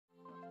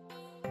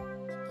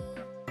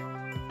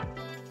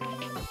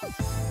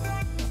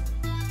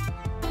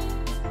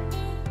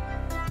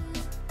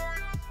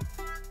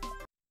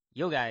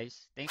Yo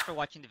guys, thanks for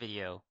watching the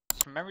video.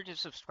 Just remember to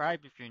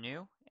subscribe if you're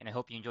new, and I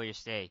hope you enjoy your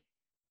stay.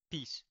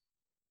 Peace.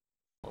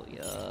 Oh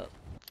yeah,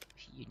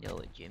 you know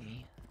it,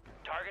 Jimmy.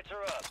 Targets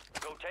are up.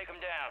 Go take them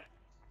down.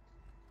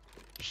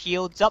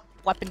 Shields up,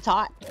 weapons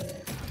hot.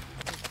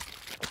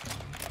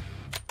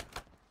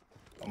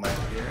 Oh my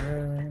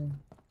god.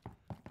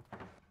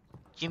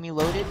 Jimmy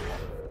loaded.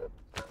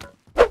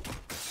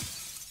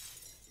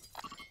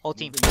 Whole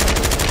team.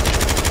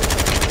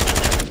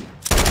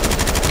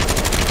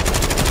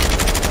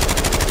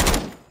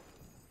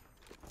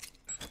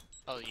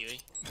 Oh, Yui.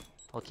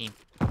 Whole team.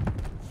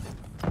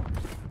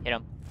 Hit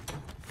him.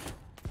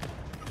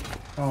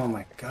 Oh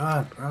my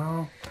god,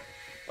 bro.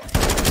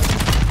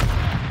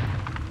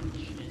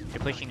 They're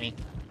pushing me.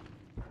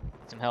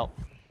 Some help.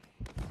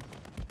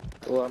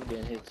 Oh, I'm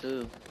getting hit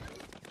too.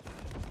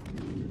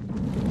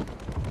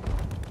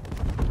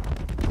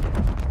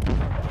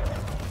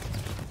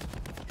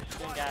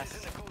 Doing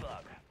gas.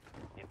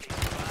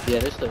 Yeah,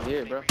 they're still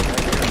here, bro.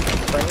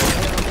 Right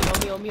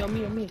here. On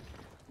me.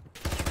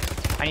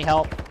 I need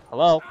help.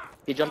 Hello?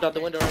 He jumped out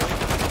the window right now.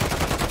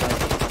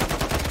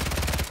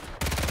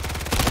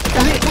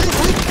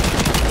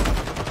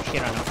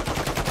 Shit on him.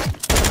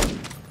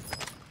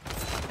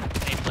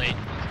 Hey, plate.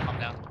 Calm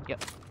down.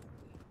 Yep.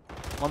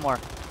 One more.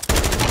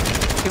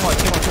 Two more.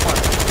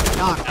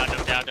 Knock.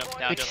 Down.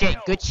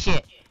 Good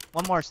shit.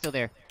 One more still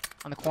there.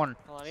 On the corner.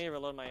 Hold on, I need to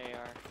reload my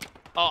AR.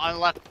 Oh, on the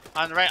left.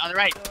 On my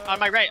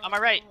right. On my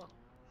right.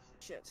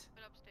 Shit.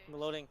 I'm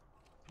reloading.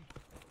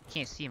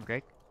 Can't see him,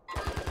 Greg.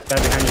 Guy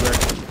behind you,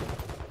 Greg.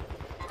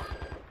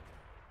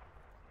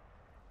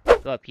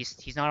 Go up.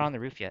 He's not on the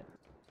roof yet.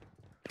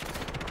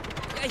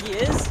 Yeah, he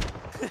is.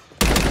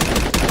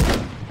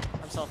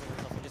 I'm selfing.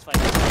 Just fight.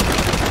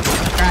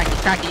 Cracked.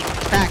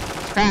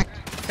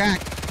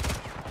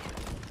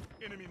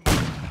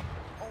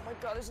 Oh my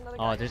god, there's another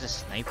guy. Oh, there's a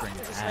sniper in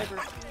There's a that.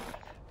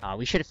 sniper.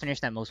 We should have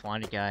finished that most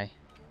wanted guy.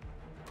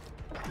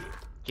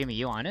 Jimmy,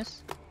 you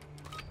honest?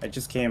 I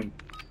just came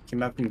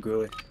back from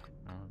Gidle.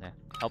 Oh, okay.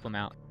 Help him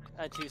out.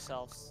 I had 2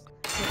 selves.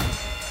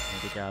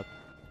 Yeah, good job.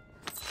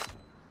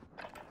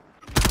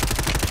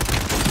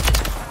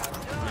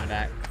 Coming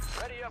back.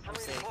 Ready up for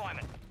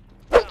redeployment.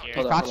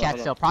 Hold Proc on. chat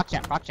still. Proc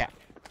chat.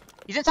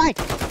 He's inside.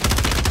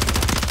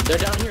 They're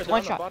down here. They're One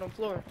on shot. the bottom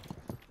floor.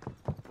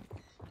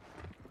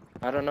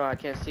 I don't know. I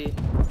can't see.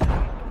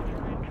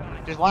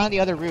 There's one on the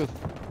other roof.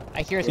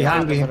 I hear his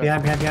Behind. pop.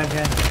 Behind.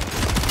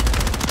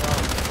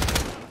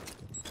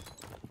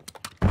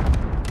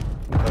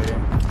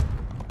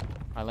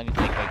 Alright, let me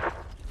play quick.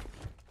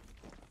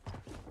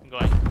 I'm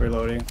going.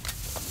 Reloading.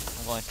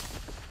 I'm going.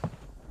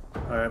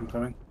 Alright, I'm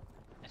coming.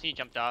 I see he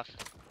jumped off.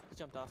 He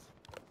jumped off.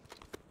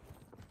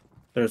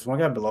 There's one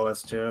guy below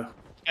us too.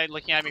 Guy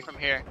looking at me from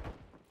here.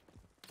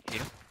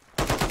 Sniper.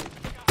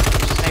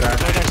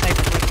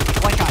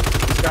 One shot.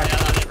 Yeah,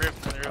 on the roof.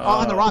 Oh,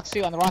 on the rocks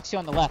too. On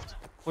the left.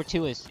 Where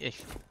 2 is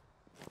ish.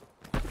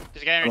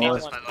 There's a guy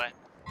underneath us, by the way.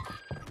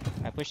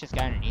 I push this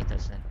guy underneath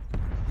us then.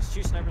 There's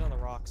 2 snipers on the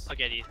rocks. I'll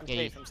get you. I'm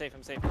Get safe.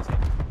 I'm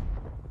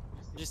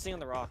just sitting on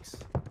the rocks.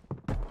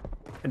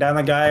 And down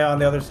the guy on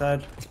the other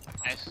side.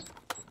 Nice.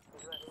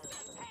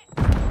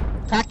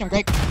 Cracked him,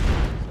 Greg.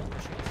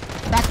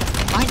 Cracked him.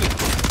 Behind you.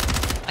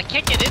 I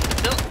can't get in.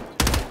 Bill.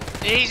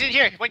 Yeah, he's in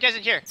here. One guy's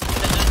in here.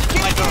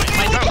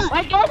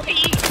 My door.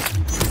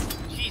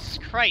 Jesus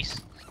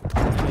Christ.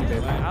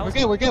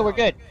 We're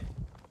good.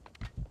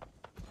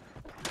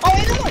 Oh,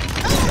 another one!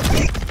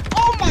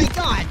 Oh my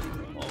god!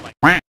 Oh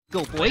my. Go,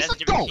 Wait, boys, that's a let's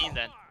different go! scene,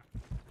 then.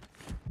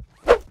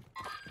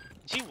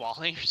 Is he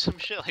walling or some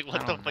shit? Like, what I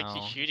the don't fuck is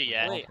know. he shooting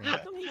at? Wait, how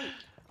come he...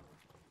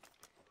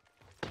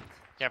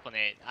 Careful,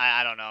 Nate.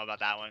 I don't know about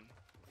that one.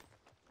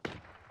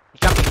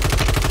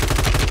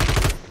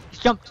 He's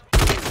jumped!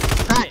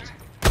 Cracked!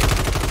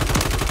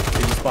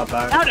 He just fought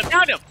back.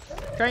 Found him!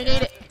 Try to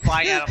need it!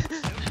 Flying at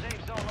him.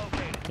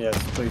 Yes,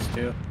 please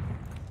do.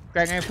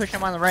 Greg, I'm gonna push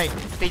him on the right.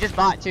 They just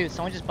bought too.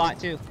 Someone just bought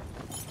too.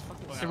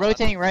 They're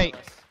rotating right.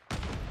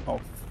 Oh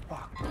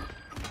fuck.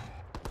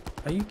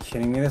 Are you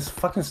kidding me? This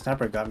fucking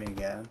sniper got me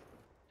again.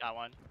 Got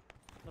one.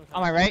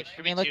 On my right. Should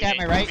You be looked 2, at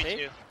my Nate. right. Should be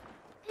 2.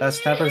 That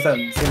sniper's that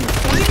same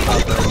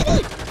top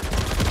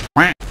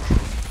right.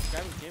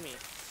 Grabbing Jimmy.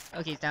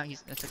 Okay, he's down.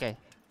 That's okay.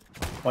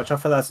 Watch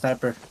out for that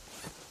sniper.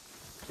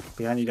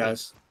 Behind you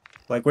guys.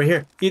 Like, we're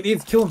here.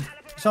 Eat, kill him.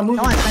 He's not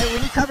moving. Come on, we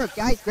need cover,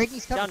 guys. Greg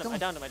needs cover. I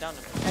downed him.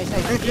 Nice.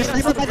 There's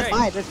sniper by the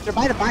buy. They're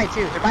by the buy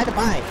too. They're by the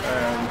buy.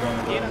 Alright,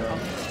 I'm going.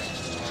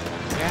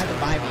 They have to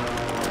buy me.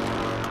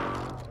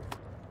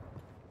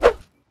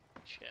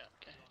 Shit,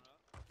 okay.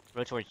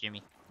 Roll towards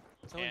Jimmy.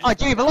 Yeah. Oh,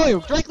 Jimmy, below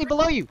you. Directly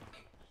below you.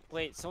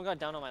 Wait, someone got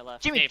down on my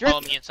left. Jimmy, Hey,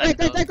 follow me inside the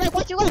building. Greg,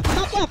 watch your left.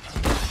 Top left.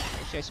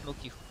 Make sure I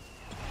smoke you.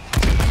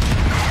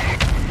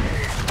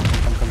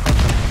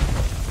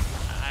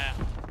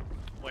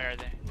 Where are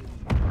they?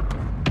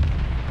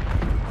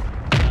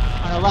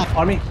 On our left.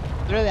 On me.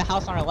 Literally the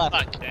house on our left.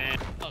 Fuck, man.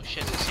 Oh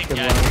shit, it's the same Good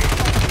guy. one.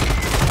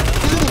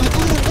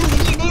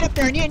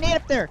 I need a nade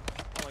up there.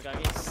 Oh my god,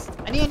 he's...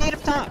 I need a nade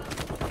up top.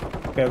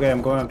 Okay,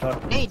 I'm going on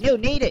top. Nade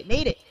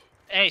it.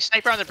 Hey,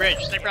 sniper on the bridge.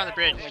 Sniper on the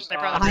bridge.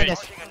 Sniper on the Behind bridge.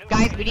 us.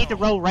 Guys, we need to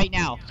row right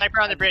now.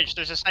 Sniper on the bridge.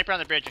 There's a sniper on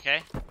the bridge.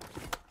 Okay.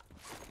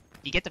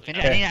 You get the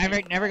finish? Okay. I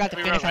never got the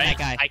We finish row on right.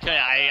 that guy. I could.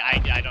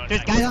 I don't.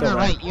 There's I guys on go the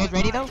right. right. You guys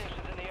ready though?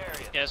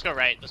 Yeah, let's go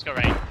right. Let's go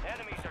right.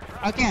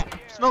 Okay,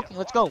 smoking.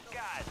 Let's go.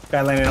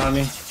 Guy landing on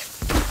me.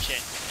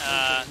 Shit.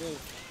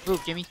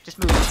 Move, Jimmy. Just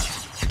move.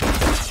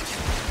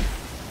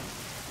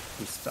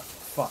 He's stuck.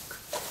 Fuck.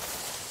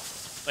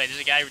 Wait, there's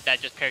a guy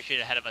that just parachuted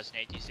ahead of us,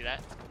 Nate. Do you see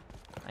that?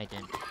 I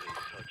didn't.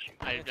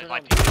 I just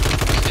like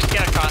just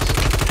get across.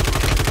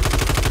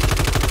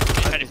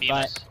 He's trying to beam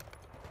us.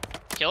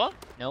 Kill him?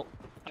 Nope.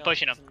 I'm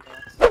pushing him.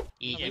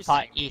 Eat. Yeah,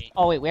 Pot. eat. Eat.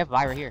 Oh wait, we have a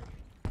buy right here.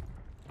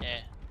 Yeah.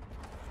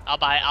 I'll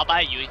buy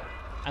a Yui.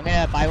 I'm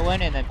gonna buy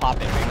one and then pop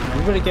it.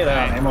 Everybody get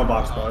an ammo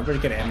box, bro. Everybody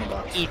get an ammo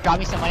box. Eat. Drop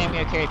me some money. I'm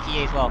gonna carry a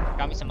PA as well.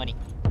 Drop me some money.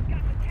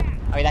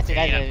 Okay, that's it.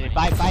 That's it.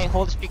 Buy.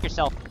 Hold the speak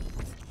yourself.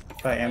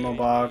 Buy ammo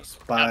box.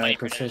 Buy money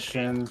for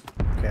precision.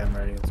 Okay, I'm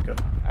ready. Let's go.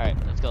 All right,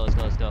 let's go. Let's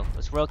go. Let's go.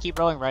 Let's roll. Keep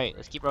rolling right.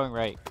 Let's keep rolling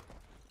right.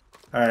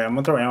 All right, I'm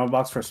gonna throw ammo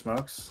box for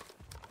smokes.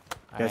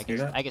 You guys Alright, do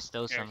that? I can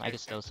stow some. Here, I can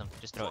stow some.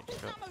 Just throw it. Just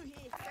throw it.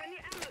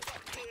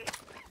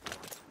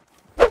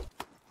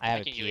 I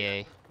have a can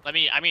Yui. PA. I'm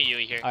gonna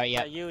Yui here. Alright,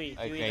 yeah. Yui.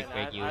 Oh, Yui great, then.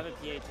 great, I Yui. have a PA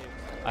too.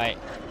 Alright,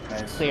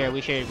 Nice. clear.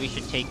 We should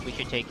take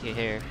it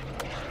here.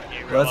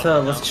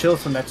 Let's chill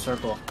for next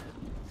circle.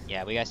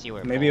 Yeah, we gotta see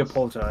where. it Maybe a falls.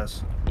 pull to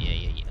us.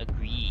 Yeah.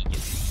 Agreed.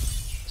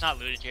 It's not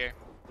looted here.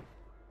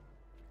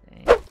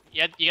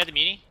 You got the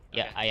meanie?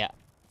 Yeah, Okay. yeah.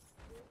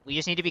 We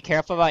just need to be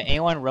careful about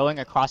anyone rowing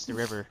across the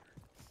river.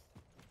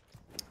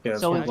 Yeah,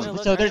 So, that's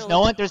one.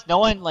 there's no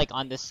one like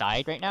on this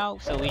side right now.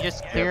 So we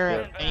just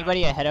clear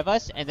anybody ahead of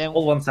us, and then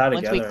Pull one side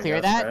once we together, I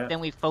clear guess, that, right? then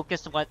we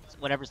focus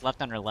whatever's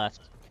left on our left.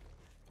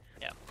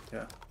 I'm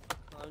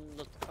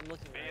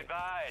looking. Be Right.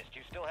 advised,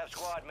 you still have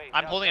squad mates.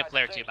 I'm holding a outside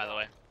flare the too, safe by the zone.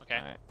 way. Okay.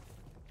 Alright.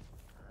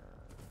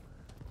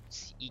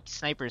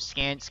 Snipers,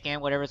 scan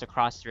whatever's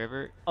across the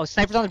river. Oh,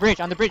 snipers on the bridge,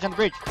 on the bridge.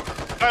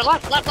 Or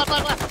left.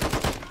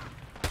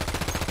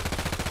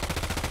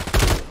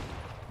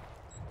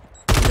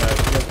 You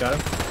guys got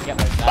him?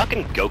 Yep.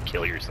 Fucking go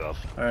kill yourself.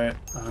 Alright,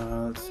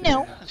 let's see.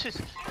 No.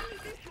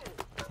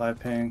 Fly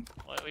ping.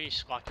 What are you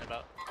squawking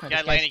about? This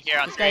Guy guy- landing here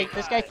on This guy, three.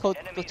 this guy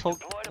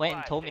went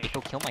and told me to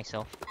go kill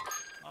myself.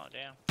 Oh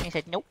damn. And he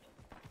said, nope.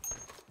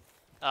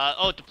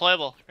 Oh,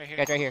 deployable right here.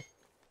 Guys right here.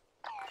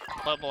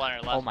 Deployable on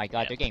our left. Oh my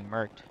god, Yeah. they're getting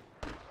murked.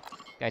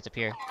 Guys up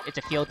here. It's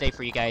a field day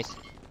for you guys.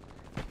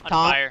 On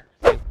Tom. fire.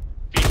 Be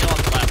still on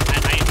the left.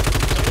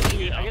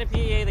 I'm gonna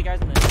PA the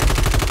guys in the.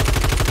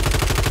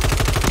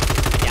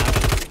 Down.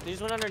 They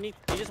just went underneath.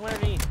 They just went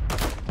underneath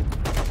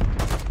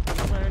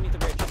the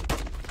bridge.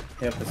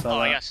 Yep, I saw Oh,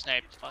 I that. got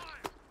sniped. Fuck.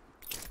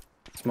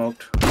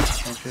 Smoked.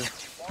 Thank you.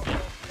 Yeah.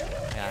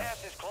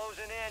 Gas is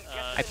closing in. Get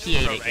Uh, I to the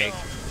PA'd safe it, Greg.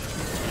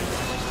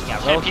 zone.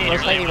 Yeah, Yeah, roll PA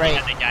slightly really right.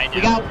 had the guy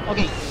We down. got,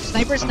 okay,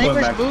 snipers, I'm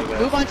going back to move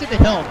that. onto the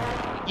hill.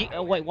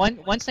 Wait,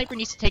 one sniper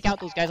needs to take out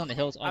those guys on the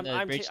hills, on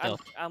the bridge still.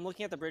 I'm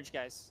looking at the bridge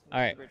guys.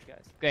 Alright. Bridge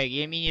guys. Greg,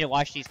 you need to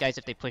watch these guys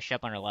if they push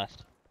up on our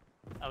left.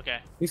 Okay.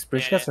 These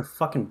bridge Yeah, guys are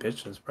fucking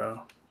bitches,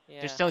 bro. Yeah.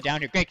 They're still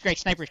down here. Greg,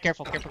 snipers,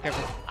 careful.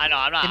 I know.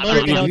 I'm They not.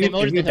 motored the hill, if they you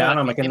motored the down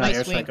hill. them, I They cannot might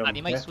airstrike swing, them,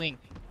 they might okay? swing.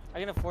 I'm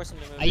gonna force them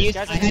to move. I There's used,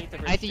 guys I underneath the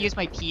had bridge to too. use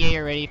my PA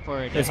already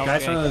for the There's help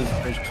guys Greg. on this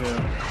bridge too.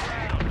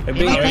 They're They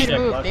being might try to airstrike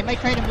move, left. they might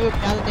try to move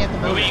now that they have the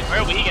Where motor.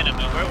 are we gonna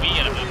move?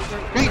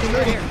 Greg, they're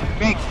moving.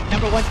 Greg,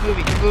 number one's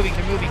moving, they're moving.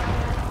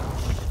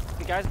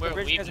 The guys, Where the are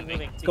bridge we guys are moving?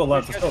 moving. Let's go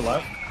left, let's go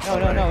left. No,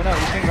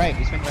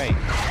 we swing right.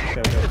 Okay, The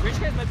okay. bridge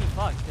guys might be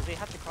fucked because they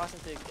have to cross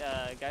into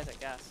guys at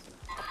gas.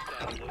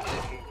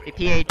 They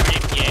PA'd.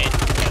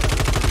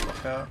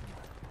 Look out.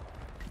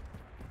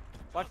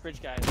 Watch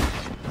bridge guys.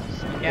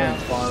 Yeah.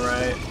 Going far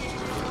right.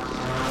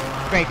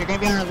 Greg, they're gonna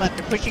be on our left.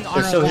 They're pushing on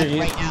They're our still left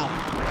here, right now.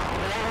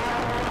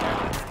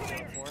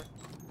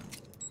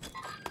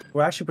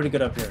 We're actually pretty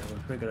good up here. We're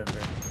pretty good up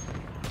here.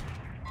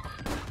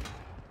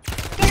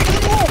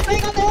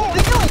 Greg, on the hole! I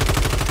know it!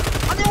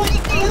 On the hole,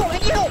 I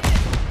need help!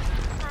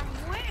 From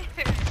where?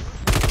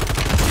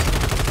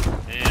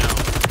 Damn.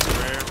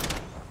 Rare.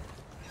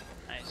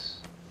 Nice.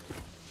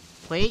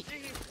 Wait,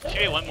 Should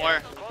be one more.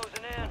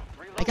 Closing in.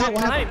 I got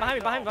one.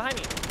 Behind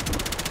me.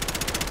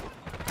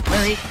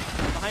 Where is he?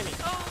 Behind me.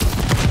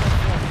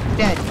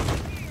 Dead.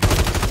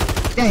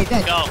 He's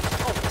dead. Go.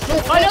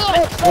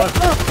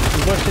 Smoke.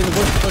 The bush, in the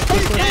bush.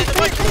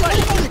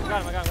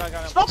 Got him.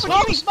 Smoke for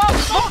Jimmy!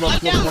 Smoke! I'm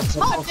down.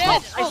 Smoke! I'm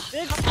dead.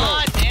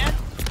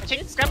 I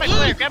did Come on,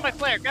 man. Grab my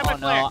flare. Grab my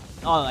flare. Oh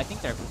no. Oh, I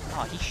think they're...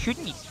 Oh, he's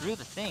shooting me through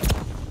the thing.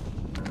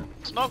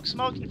 Smoke,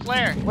 and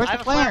flare. Where's I the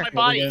have a flare on my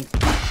flare? body.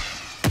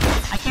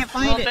 I can't A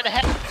find little it. bit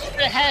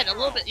ahead. A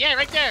little bit. Yeah,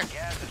 right there.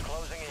 Gas is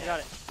closing in. Got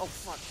it. Oh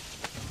fuck.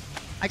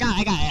 I got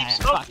it.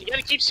 Smoke. Fuck. You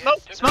gotta keep smoke.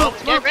 Smoke,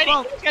 Get ready.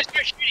 smoke.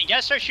 You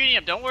gotta start shooting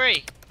him. Don't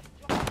worry.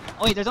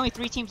 Oh wait, there's only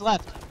 3 teams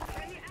left.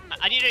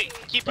 I need to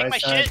keep picking my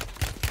Right side. shit.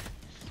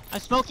 I'm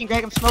smoking,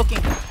 Greg. I'm smoking.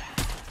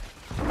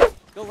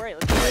 Go right.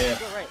 Let's go right. Yeah.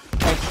 Let's go right.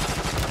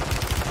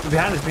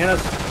 Behind us.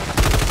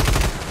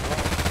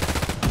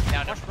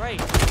 Down him. Watch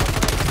right.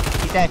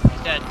 He's dead.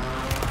 He's dead.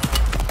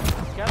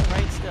 This got it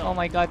right still. Oh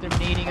my god, they're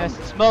nading us.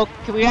 Smoke.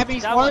 Can we have any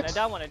Down one, I smokes?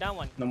 down one, I down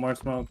one. No more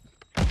smoke.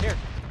 Here.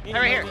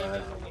 Right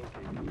here.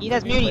 He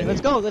has muni.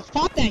 Let's go. Let's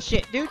pop that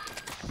shit, dude.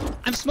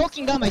 I'm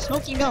smoking gum. I'm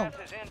smoking gum. Gas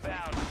is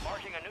inbound,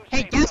 marking a new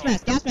Hey, safe gas zone.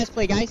 mask. Gas mask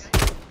play, guys.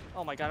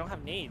 Oh my god, I don't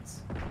have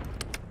nades.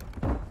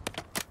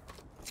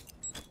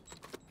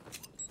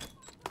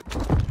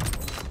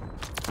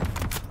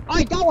 Oh,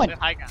 I got one. We have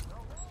high ground.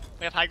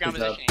 We have high ground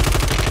Good job. positioning.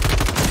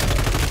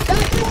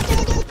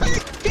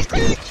 He's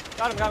cracked.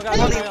 Got him, got him, got him,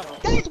 Guys, got him, got him.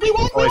 guys, we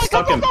won. Oh, I Go,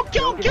 stuck go, him. go,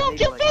 kill him,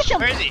 finish him.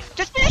 Where is he?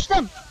 Just finish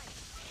them.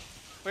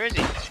 Where is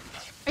he?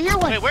 I hear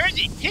one. Wait, where is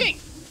he? King!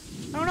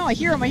 I don't know. I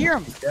hear him. I hear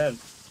him. Dead.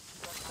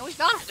 No, he's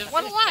not. There's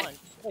one alive.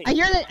 Wait. I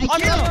hear that. I On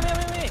me, hear on me, him. on me, on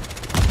me, on me.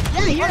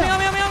 Yeah, I hear On me, him. on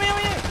me, on me, on me, on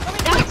me, on me.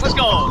 Let's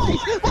go!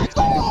 Let's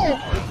go.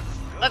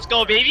 Let's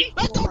go, baby!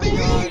 Let's go, baby.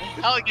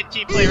 Hell, a good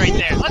team play right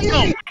there. Let's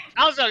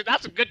go!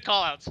 That's some good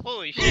callouts.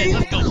 Holy shit,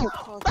 let's go!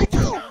 Let's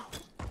go.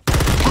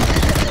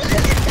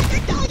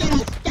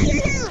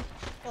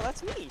 Oh,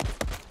 that's me.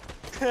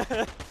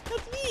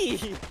 That's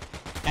me.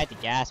 At the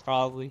gas,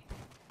 probably.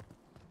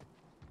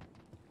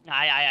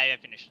 I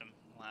finished him.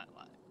 Last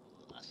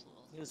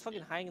little. He was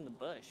fucking hiding in the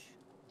bush.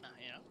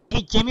 You know.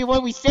 Hey, Jimmy,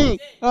 what we say?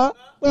 Huh?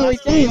 What we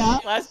say, huh?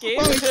 Last game?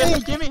 What we say,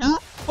 Jimmy, huh?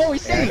 What we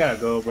Yeah, I say? gotta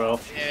go, bro.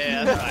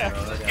 Yeah, that's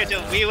fine. Good,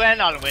 dude. We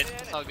went on a win.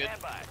 It's all good.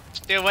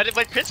 Dude,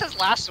 when Chris has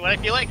last one, I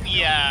feel like we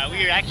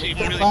were actually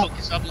really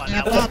focused up on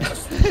that one.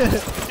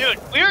 Dude,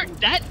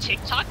 that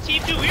TikTok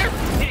team, dude, we were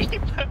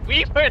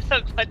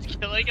the ones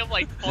killing him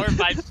like 4 or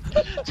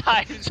 5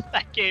 times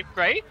that game,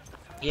 right?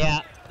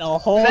 Yeah, the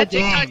whole That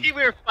TikTok game. team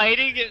we were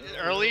fighting it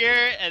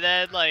earlier, and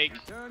then like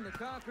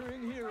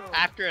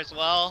after as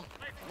well.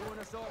 Doing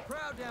us all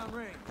proud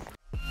downrange.